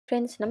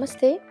Friends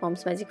नमस्ते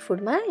mums magic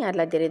फुडमा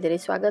यहाँलाई धेरै धेरै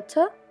स्वागत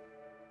छ।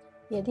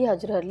 यदि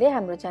हजुरहरूले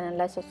हाम्रो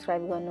च्यानललाई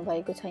सब्स्क्राइब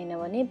गर्नुभएको छैन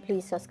भने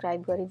प्लिज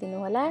सब्स्क्राइब गरिदिनु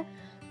होला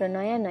र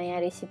नयाँ नयाँ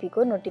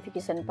रेसिपीको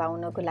नोटिफिकेसन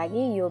पाउनको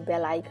लागि यो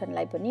बेल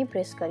आइकनलाई पनि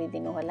प्रेस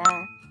गरिदिनु होला।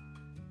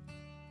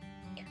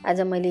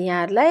 आज मैले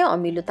यहाँहरूलाई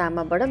अमिलो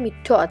तामाबाट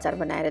मिठो अचार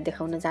बनाएर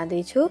देखाउन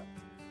जाँदैछु।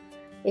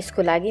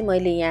 यसको लागि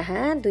मैले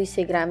यहाँ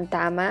 200 ग्राम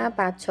तामा,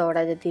 5-6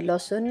 वटा जति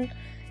लसुन,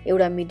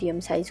 एउटा मिडियम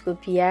साइजको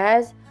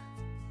प्याज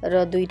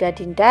र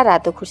 2-3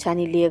 रातो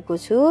खुर्सानी लिएको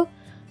छु।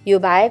 यो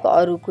बाहेक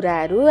अरू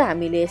कुराहरू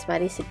हामीले यसमा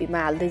रेसिपीमा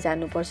हाल्दै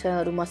जानुपर्छ,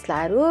 अरू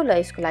मसलाहरू। ल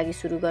यसको लागि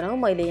सुरु गरौँ।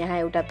 मैले यहाँ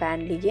एउटा प्यान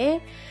लिएँ,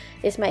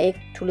 यसमा 1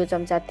 ठुलो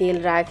चम्चा तेल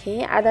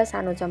राखेँ, आधा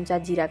सानो चम्चा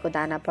जिराको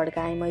दाना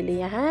पड्काएँ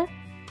मैले यहाँ,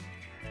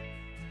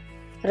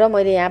 र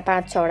मैले यहाँ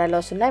 5-6 वटा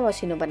लसुनलाई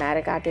मसिनो बनाएर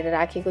काटेर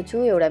राखेको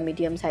छु। एउटा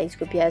मिडियम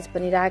साइजको प्याज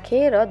पनि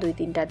राखेँ र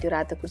 2-3 त्यो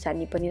रातो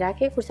खुर्सानी पनि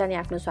राखेँ। खुर्सानी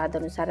आफ्नो स्वाद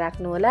अनुसार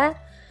राख्नु होला,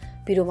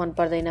 पिरो मन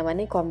पर्दैन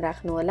भने कम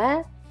राख्नु होला।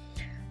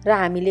 र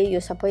हामीले यो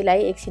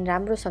सबैलाई एकछिन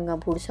राम्रोसँग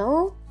भुट्छौँ।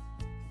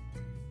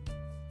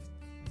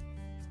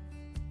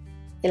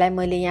 यसलाई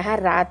मैले यहाँ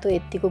रातो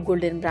यतिको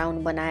गोल्डन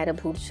ब्राउन बनाएर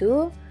भुट्छु।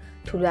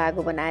 ठुलो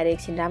आगो बनाएर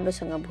एकछिन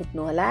राम्रोसँग भुट्नु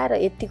होला।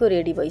 र यतिको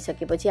रेडी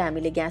भइसकेपछि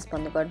हामीले ग्यास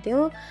बन्द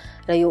गरिदिउँ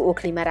र यो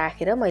ओखलीमा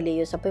राखेर मैले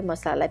यो सबै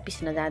मसलालाई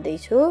पिस्न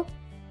जाँदैछु।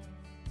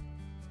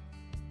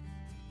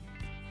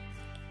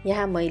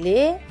 यहाँ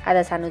मैले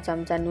आधा सानो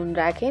चम्चा नुन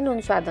राखेँ,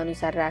 नुन स्वाद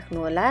अनुसार राख्नु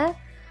होला।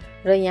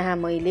 र यहाँ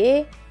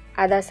मैले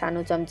आधा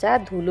सानो चम्चा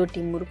धुलो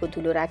टिमुरको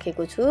धुलो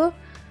राखेको छु।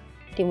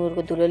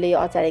 टिमुरको धुलोले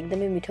अचार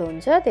एकदमै मिठो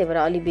हुन्छ, त्यही भएर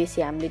अलि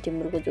बेसी हामीले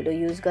टिमुरको धुलो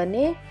युज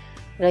गर्ने।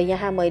 र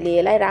यहाँ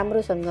मैले यसलाई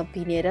राम्रोसँग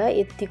पिनेर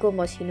यतिको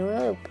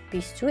मसिनो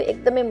पिस्छु।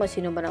 एकदमै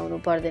मसिनो बनाउनु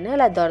पर्दैन,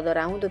 यसलाई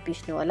दरदराउँदो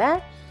पिस्नु होला।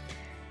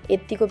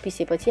 यतिको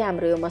पिसेपछि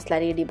हाम्रो यो मसला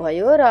रेडी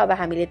भयो र अब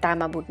हामीले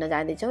तामा भुट्न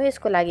जाँदैछौँ।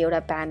 यसको लागि एउटा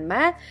प्यानमा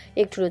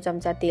 1 ठुलो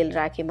चम्चा तेल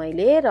राखेँ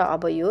मैले, र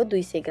अब यो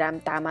 200 ग्राम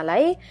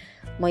तामालाई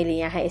मैले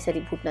यहाँ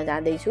यसरी भुट्न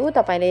जाँदैछु।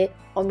 तपाईँले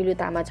अमिलो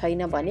तामा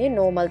छैन भने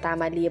नर्मल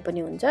तामा लिए पनि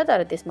हुन्छ,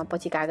 तर त्यसमा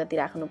पछि कागती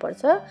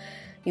राख्नुपर्छ।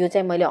 यो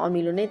चाहिँ मैले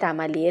अमिलो नै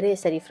तामा लिएर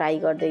यसरी फ्राई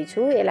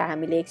गर्दैछु। यसलाई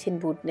हामीले एकछिन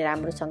भुट्ने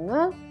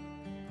राम्रोसँग।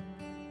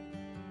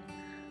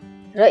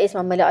 र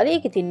यसमा मैले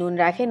अलिकति नुन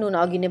राखेँ, नुन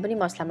अघि नै पनि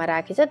मसलामा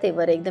राखेछ, त्यही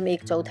भएर एकदम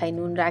 1/4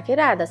 नुन राखेर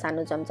आधा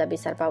सानो चम्चा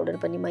बेसार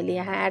पाउडर पनि मैले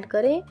यहाँ एड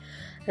गरेँ।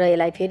 र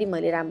यसलाई फेरि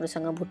मैले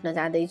राम्रोसँग भुट्न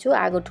जाँदैछु।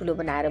 आगो ठुलो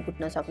बनाएर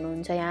भुट्न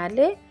सक्नुहुन्छ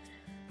यहाँहरूले।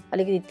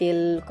 अलिकति तेल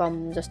कम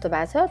जस्तो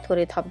भएको छ,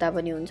 थोरै थप्दा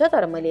पनि हुन्छ,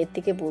 तर मैले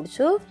यत्तिकै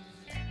भुट्छु।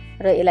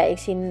 र यसलाई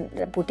एकछिन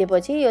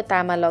भुटेपछि यो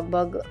तामा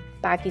लगभग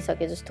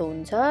पाकिसके जस्तो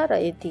हुन्छ, र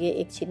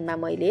यतिकै एकछिनमा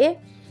मैले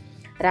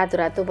रातो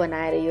रातो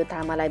बनाएर यो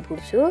तामालाई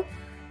भुट्छु।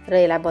 र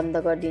यसलाई बन्द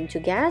गरिदिन्छु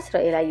ग्यास,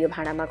 र यसलाई यो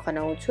भाँडामा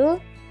खनाउँछु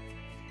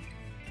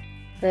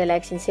र यसलाई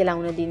एकछिन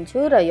सेलाउन दिन्छु।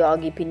 र यो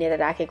अघि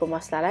पिनेर राखेको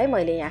मसलालाई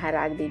मैले यहाँ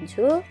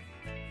राखिदिन्छु।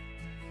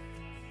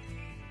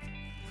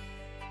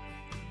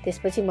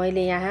 त्यसपछि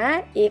मैले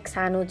यहाँ 1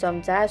 सानो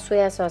चम्चा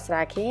सोया सस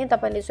राखेँ।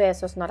 तपाईँले सोया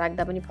सस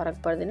नराख्दा पनि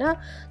फरक पर्दैन,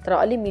 तर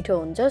अलि मिठो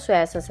हुन्छ।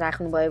 सोया सस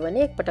राख्नुभयो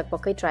भने एकपटक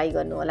पक्कै ट्राई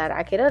गर्नु होला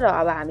राखेर। र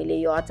अब हामीले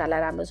यो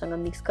अचारलाई राम्रोसँग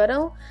मिक्स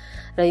गरौँ।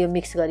 र यो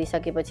मिक्स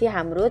गरिसकेपछि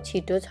हाम्रो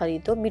छिटो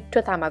छरितो मिठो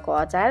तामाको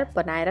अचार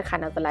बनाएर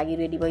खानको लागि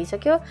रेडी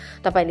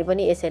भइसक्यो। तपाईँले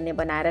पनि यसरी नै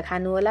बनाएर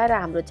खानु होला र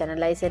हाम्रो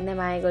च्यानललाई यसरी नै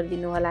माया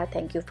गरिदिनु होला।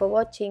 Thank you for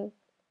watching.